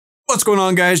What's going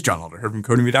on, guys? John Alder here from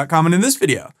Codemy.com, and in this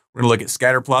video, we're going to look at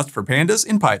scatterplots for pandas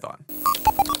in Python.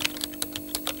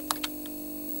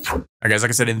 All right, guys, like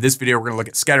I said, in this video, we're going to look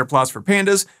at scatterplots for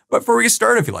pandas. But before we get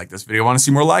started, if you like this video, want to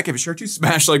see more like it, be sure to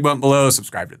smash the like button below,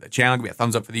 subscribe to the channel, give me a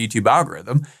thumbs up for the YouTube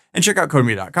algorithm, and check out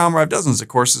Codemy.com, where I have dozens of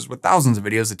courses with thousands of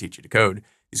videos that teach you to code.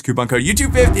 Use coupon code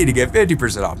YouTube50 to get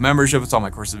 50% off membership. It's all my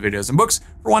courses, videos, and books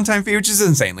for one-time fee, which is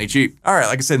insanely cheap. All right,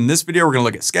 like I said, in this video, we're going to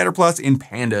look at scatterplots in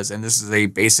pandas, and this is a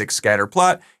basic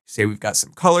scatterplot. Say we've got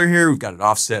some color here, we've got it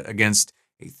offset against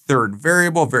a third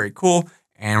variable, very cool.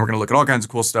 And we're going to look at all kinds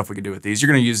of cool stuff we can do with these.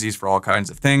 You're going to use these for all kinds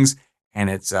of things, and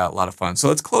it's a lot of fun. So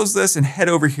let's close this and head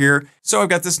over here. So I've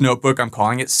got this notebook, I'm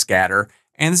calling it scatter.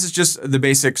 And this is just the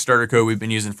basic starter code we've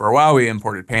been using for a while. We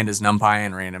imported pandas, NumPy,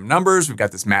 and random numbers. We've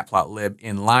got this Matplotlib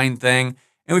inline thing.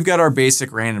 And we've got our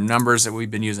basic random numbers that we've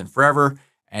been using forever.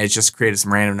 And it's just created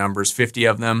some random numbers, 50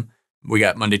 of them. We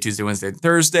got Monday, Tuesday, Wednesday, and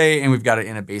Thursday. And we've got it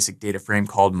in a basic data frame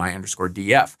called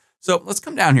my_df. So let's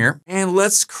come down here and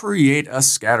let's create a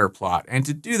scatter plot. And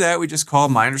to do that, we just call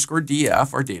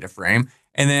my_df, our data frame.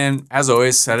 And then, as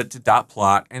always, set it to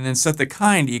 .plot and then set the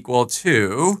kind equal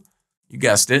to, you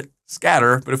guessed it,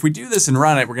 scatter. But if we do this and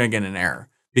run it, we're going to get an error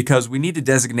because we need to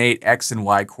designate X and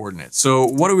Y coordinates. So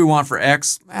what do we want for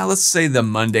X? Well, let's say the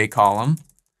Monday column.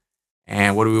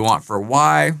 And what do we want for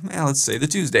Y? Well, let's say the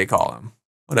Tuesday column,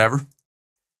 whatever.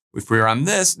 If we run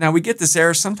this, now we get this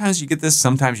error. Sometimes you get this,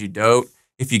 sometimes you don't.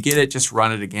 If you get it, just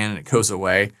run it again and it goes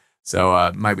away. So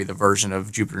it might be the version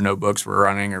of Jupyter Notebooks we're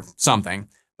running or something.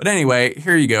 But anyway,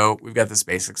 here you go. We've got this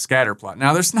basic scatter plot.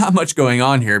 Now there's not much going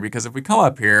on here because if we come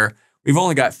up here, we've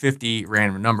only got 50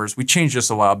 random numbers. We changed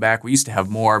this a while back. We used to have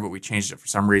more, but we changed it for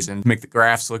some reason to make the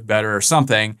graphs look better or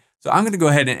something. So I'm going to go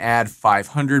ahead and add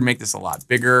 500, make this a lot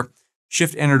bigger.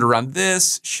 Shift enter to run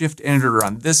this, shift enter to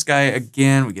run this guy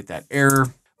again. We get that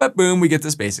error. But boom, we get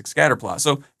this basic scatter plot.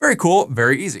 So very cool,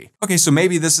 very easy. Okay, so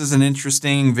maybe this is an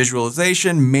interesting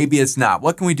visualization. Maybe it's not.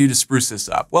 What can we do to spruce this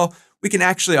up? Well, we can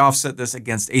actually offset this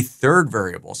against a third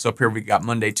variable. So up here we got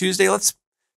Monday, Tuesday. Let's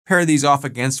pair these off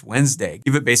against Wednesday.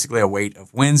 Give it basically a weight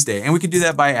of Wednesday. And we can do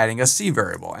that by adding a C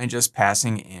variable and just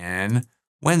passing in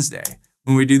Wednesday.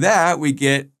 When we do that, we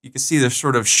get, you can see they're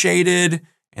sort of shaded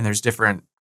and there's different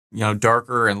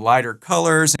darker and lighter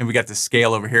colors. And we got the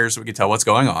scale over here so we can tell what's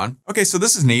going on. Okay, so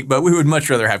this is neat, but we would much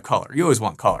rather have color. You always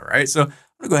want color, right? So I'm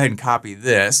gonna go ahead and copy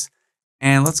this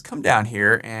and let's come down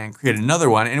here and create another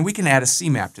one and we can add a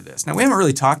Cmap to this. Now we haven't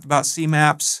really talked about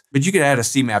Cmaps, but you could add a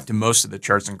Cmap to most of the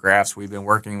charts and graphs we've been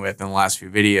working with in the last few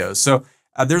videos. So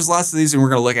there's lots of these and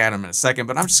we're gonna look at them in a second,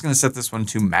 but I'm just gonna set this one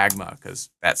to magma because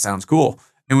that sounds cool.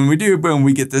 And when we do, boom,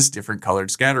 we get this different colored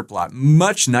scatter plot.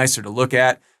 Much nicer to look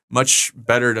at. Much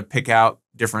better to pick out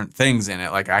different things in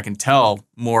it. Like I can tell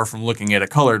more from looking at a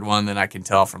colored one than I can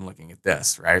tell from looking at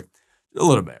this, right? A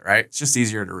little bit, right? It's just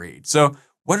easier to read. So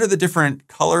what are the different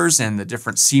colors and the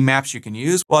different Cmaps you can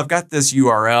use? Well, I've got this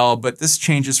URL, but this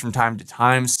changes from time to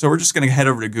time. So we're just gonna head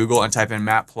over to Google and type in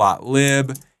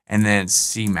Matplotlib and then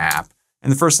Cmap.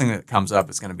 And the first thing that comes up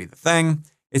is gonna be the thing.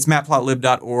 It's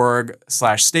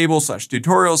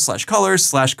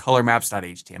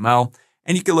matplotlib.org/stable/tutorials/colors/colormaps.html.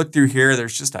 And you can look through here.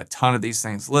 There's just a ton of these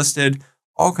things listed,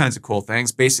 all kinds of cool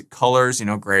things. Basic colors,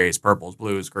 grays, purples,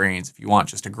 blues, greens. If you want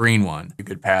just a green one, you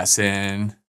could pass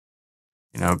in,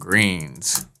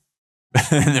 greens.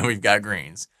 And then we've got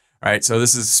greens, right? So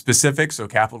this is specific. So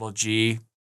capital G,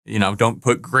 don't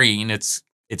put green, it's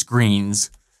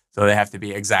greens. So they have to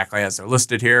be exactly as they're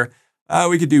listed here.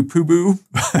 We could do poo-boo.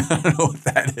 I don't know what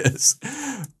that is.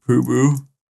 Poo-boo.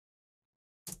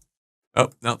 Oh,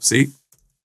 no, see?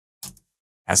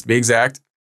 Has to be exact.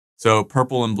 So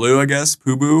purple and blue, I guess,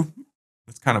 poo-boo.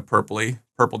 It's kind of purpley.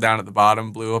 Purple down at the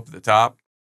bottom, blue up at the top.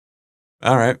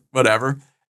 All right, whatever.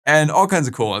 And all kinds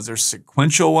of cool ones. There's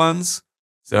sequential ones.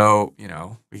 So,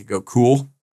 we could go cool.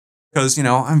 Because,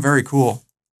 I'm very cool.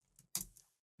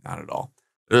 Not at all.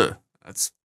 Ugh,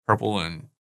 that's purple and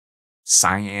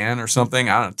cyan or something.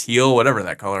 I don't know, teal, whatever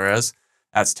that color is.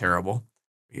 That's terrible.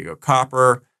 We could go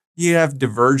copper. You have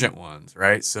divergent ones,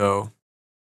 right? So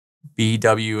B,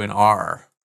 W, and R.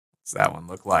 What's that one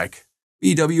look like?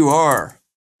 BWR.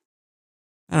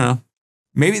 I don't know.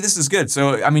 Maybe this is good.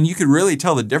 So, I mean, you could really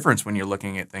tell the difference when you're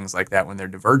looking at things like that, when they're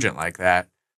divergent like that,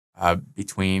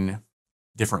 between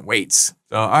different weights.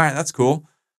 So, all right, that's cool.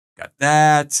 Got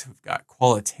that. We've got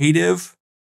qualitative.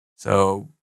 So,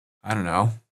 I don't know.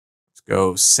 Let's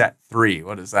go set 3.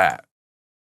 What is that?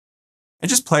 And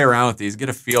just play around with these. Get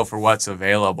a feel for what's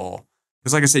available.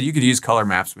 Because like I said, you could use color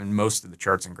maps in most of the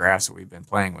charts and graphs that we've been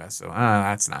playing with. So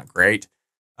that's not great.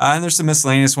 And there's some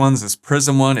miscellaneous ones. This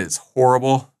prism one is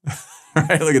horrible.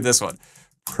 Right, look at this one.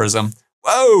 Prism.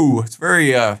 Whoa, it's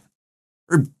very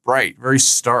very bright, very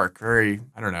stark, very,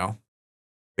 I don't know,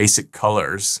 basic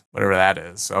colors, whatever that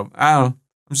is. So I don't know.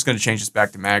 I'm just going to change this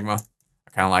back to magma.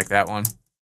 I kind of like that one.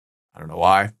 I don't know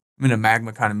why. I'm in a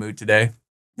magma kind of mood today.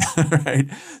 Right.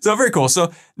 So very cool.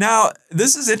 So now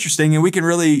this is interesting, and we can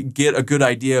really get a good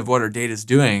idea of what our data is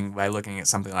doing by looking at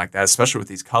something like that, especially with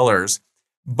these colors.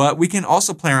 But we can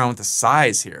also play around with the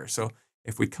size here. So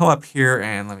if we come up here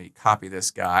and let me copy this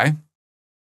guy,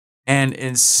 and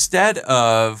instead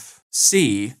of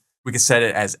C, we could set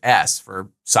it as S for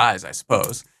size, I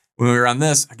suppose. When we run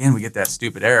this, again, we get that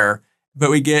stupid error, but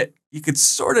we get, you could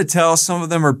sort of tell some of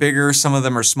them are bigger, some of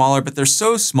them are smaller, but they're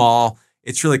so small,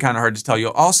 it's really kind of hard to tell.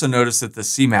 You'll also notice that the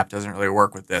Cmap doesn't really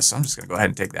work with this. So I'm just going to go ahead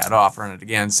and take that off, run it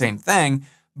again, same thing.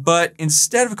 But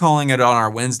instead of calling it on our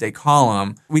Wednesday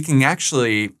column, we can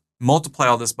actually multiply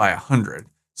all this by 100.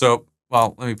 So,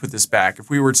 well, let me put this back. If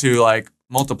we were to like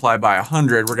multiply by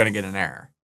 100, we're going to get an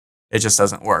error. It just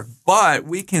doesn't work. But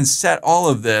we can set all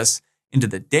of this into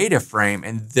the data frame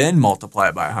and then multiply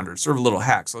it by 100. Sort of a little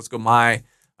hack. So let's go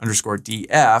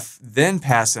my_df, then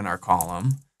pass in our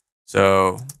column.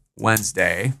 So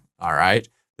Wednesday, all right.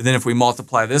 But then if we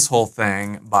multiply this whole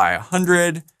thing by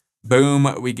 100,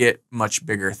 boom, we get much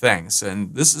bigger things.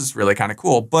 And this is really kind of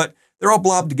cool, but they're all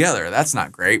blobbed together. That's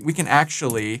not great. We can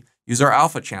actually use our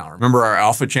alpha channel. Remember our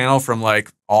alpha channel from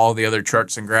like all the other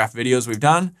charts and graph videos we've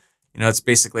done? You know, it's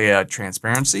basically a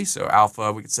transparency. So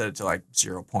alpha, we could set it to like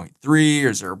 0.3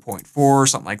 or 0.4,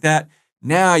 something like that.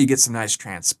 Now you get some nice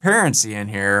transparency in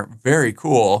here. Very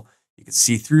cool. You can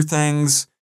see through things.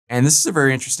 And this is a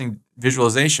very interesting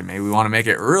visualization. Maybe we want to make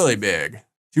it really big,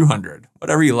 200,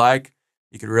 whatever you like.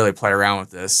 You could really play around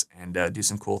with this and do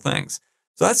some cool things.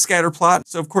 So that's Scatterplot.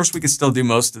 So of course we could still do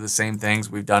most of the same things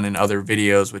we've done in other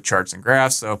videos with charts and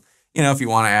graphs. So, you know, if you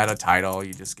want to add a title,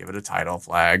 you just give it a title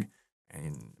flag.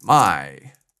 And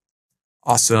my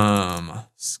awesome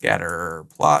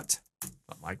Scatterplot,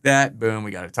 something like that. Boom,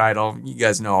 we got a title. You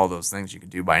guys know all those things you can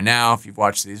do by now if you've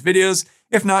watched these videos.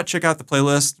 If not, check out the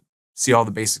playlist. See all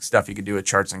the basic stuff you can do with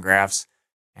charts and graphs,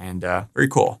 and very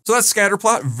cool. So that's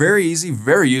Scatterplot. Very easy,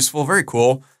 very useful, very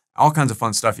cool. All kinds of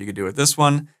fun stuff you could do with this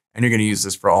one, and you're going to use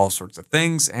this for all sorts of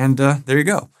things. And there you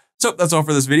go. So that's all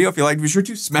for this video. If you liked, be sure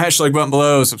to smash the like button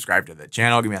below, subscribe to the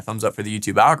channel, give me a thumbs up for the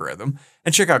YouTube algorithm,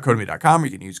 and check out Codemy.com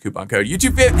where you can use coupon code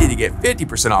YouTube50 to get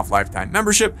 50% off lifetime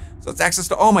membership. So it's access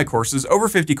to all my courses, over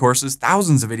 50 courses,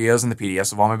 thousands of videos, and the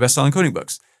PDFs of all my best-selling coding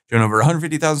books. Join over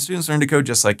 150,000 students learn to code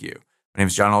just like you. My name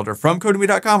is John Alder from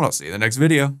Codemy.com, and I'll see you in the next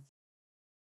video.